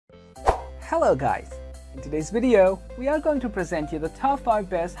Hello guys! In today's video, we are going to present you the top 5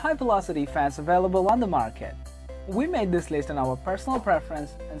 best high-velocity fans available on the market. We made this list on our personal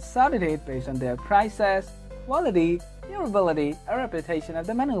preference and sorted it based on their prices, quality, durability, and reputation of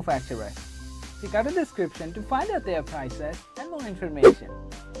the manufacturer. Check out the description to find out their prices and more information.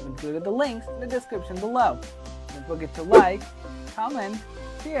 We've included the links in the description below. Don't forget to like, comment,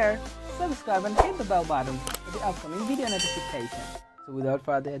 share, subscribe and hit the bell button for the upcoming video notifications. So without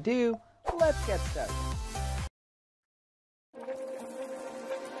further ado, let's get started.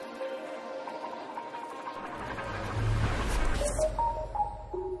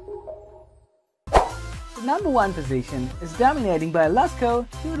 The number 1 position is dominating by Lasco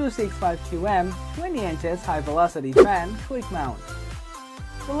 2265QM 20 inches high velocity fan quick mount.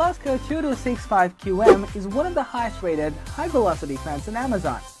 The Lasco 2265QM is one of the highest rated high velocity fans on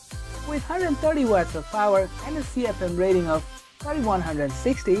Amazon. With 130 watts of power and a CFM rating of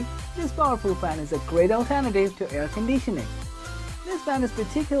 3160, this powerful fan is a great alternative to air conditioning. This fan is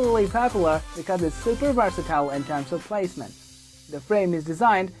particularly popular because it's super versatile in terms of placement. The frame is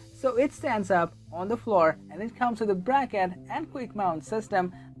designed so it stands up on the floor and it comes with a bracket and quick mount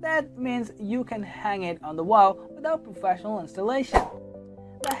system. That means you can hang it on the wall without professional installation.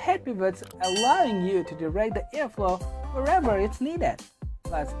 The head pivots allowing you to direct the airflow wherever it's needed.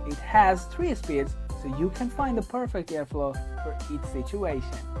 Plus, it has 3 speeds so you can find the perfect airflow for each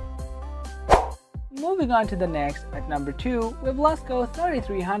situation. Moving on to the next, at number 2, we have Lasco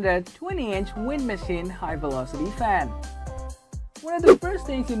 3300 20-inch wind machine high velocity fan. One of the first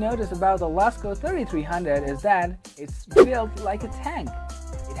things you notice about the Lasco 3300 is that it's built like a tank.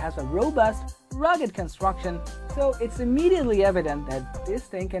 It has a robust, rugged construction, so it's immediately evident that this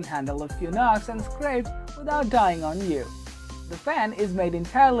thing can handle a few knocks and scrapes without dying on you. The fan is made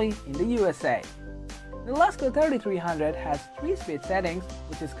entirely in the USA. The Lasco 3300 has 3-speed settings,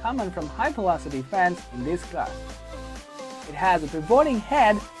 which is common from high-velocity fans in this class. It has a pivoting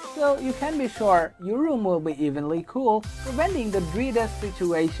head, so you can be sure your room will be evenly cool, preventing the dreaded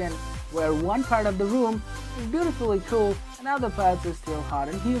situation where one part of the room is beautifully cool and other parts is still hot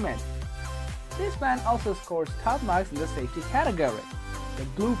and humid. This fan also scores top marks in the safety category. The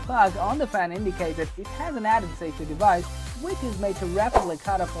blue plug on the fan indicates that it has an added safety device which is made to rapidly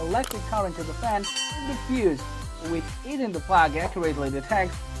cut off electric current to the fan if the fuse, which is in the plug, accurately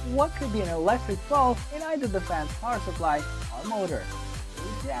detects what could be an electric fault in either the fan's power supply or motor.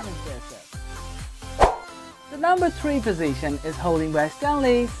 Please damage this. The number 3 position is holding by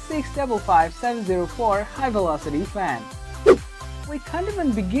Stanley 655704 high velocity fan. We can't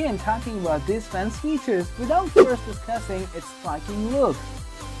even begin talking about this fan's features without first discussing its striking look.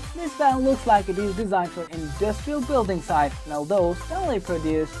 This fan looks like it is designed for industrial building site, and although Stanley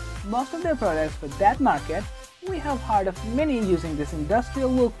produced most of their products for that market, we have heard of many using this industrial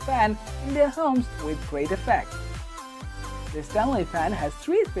look fan in their homes with great effect. The Stanley fan has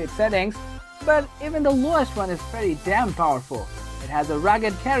 3-speed settings, but even the lowest one is pretty damn powerful. It has a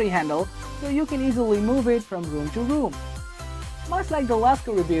rugged carry handle, so you can easily move it from room to room. Much like the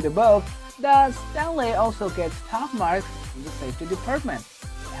Lasco reviewed above, the Stanley also gets top marks in the safety department.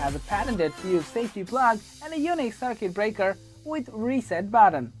 It has a patented fuse safety plug and a unique circuit breaker with reset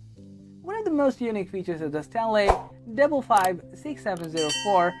button. One of the most unique features of the Stanley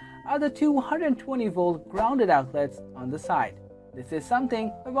 556704 are the 220-volt grounded outlets on the side. This is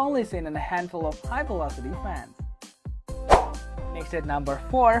something we've only seen in a handful of high-velocity fans. Next at number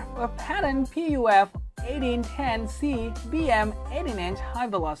 4, we have patent PUF 1810C BM 18-inch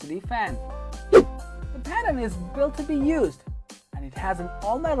high-velocity fan. The patent is built to be used, and it has an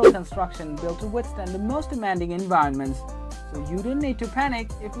all-metal construction built to withstand the most demanding environments, so you don't need to panic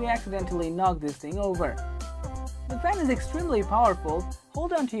if you accidentally knock this thing over. The fan is extremely powerful.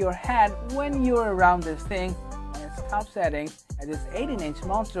 Hold on to your head when you're around this thing on its top settings, as its 18-inch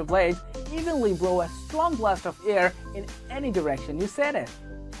monster blades evenly blow a strong blast of air in any direction you set it.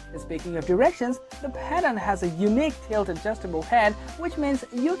 Speaking of directions, the pattern has a unique tilt-adjustable head, which means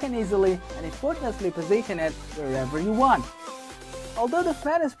you can easily and effortlessly position it wherever you want. Although the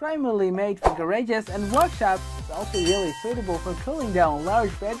fan is primarily made for garages and workshops, it's also really suitable for cooling down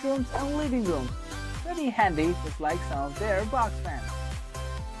large bedrooms and living rooms. Pretty handy, just like some of their box fans.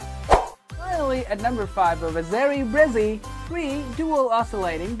 Finally, at number 5 of Azeri Breezy 3 dual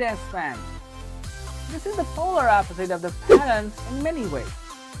oscillating desk fan. This is the polar opposite of the pattern in many ways.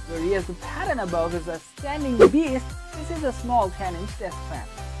 Whereas the pattern above is a standing beast, this is a small 10-inch desk fan.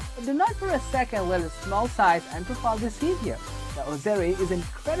 But do not for a second let its small size and profile deceive you. The Ozeri is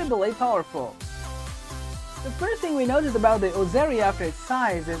incredibly powerful. The first thing we notice about the Ozeri after its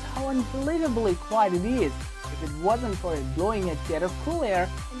size is how unbelievably quiet it is. If it wasn't for it blowing a jet of cool air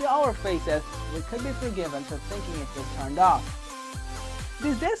into our faces, we could be forgiven for thinking it was turned off.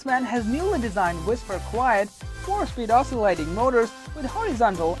 This Discman has newly designed whisper quiet 4-speed oscillating motors with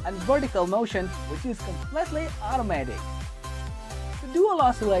horizontal and vertical motion, which is completely automatic. The dual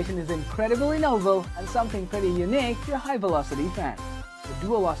oscillation is incredibly novel and something pretty unique to a high-velocity fan. The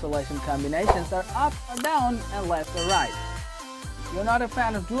dual oscillation combinations are up or down and left or right. If you're not a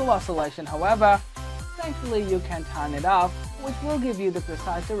fan of dual oscillation, however, thankfully you can turn it off, which will give you the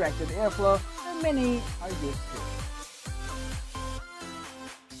precise directed airflow that many are used to.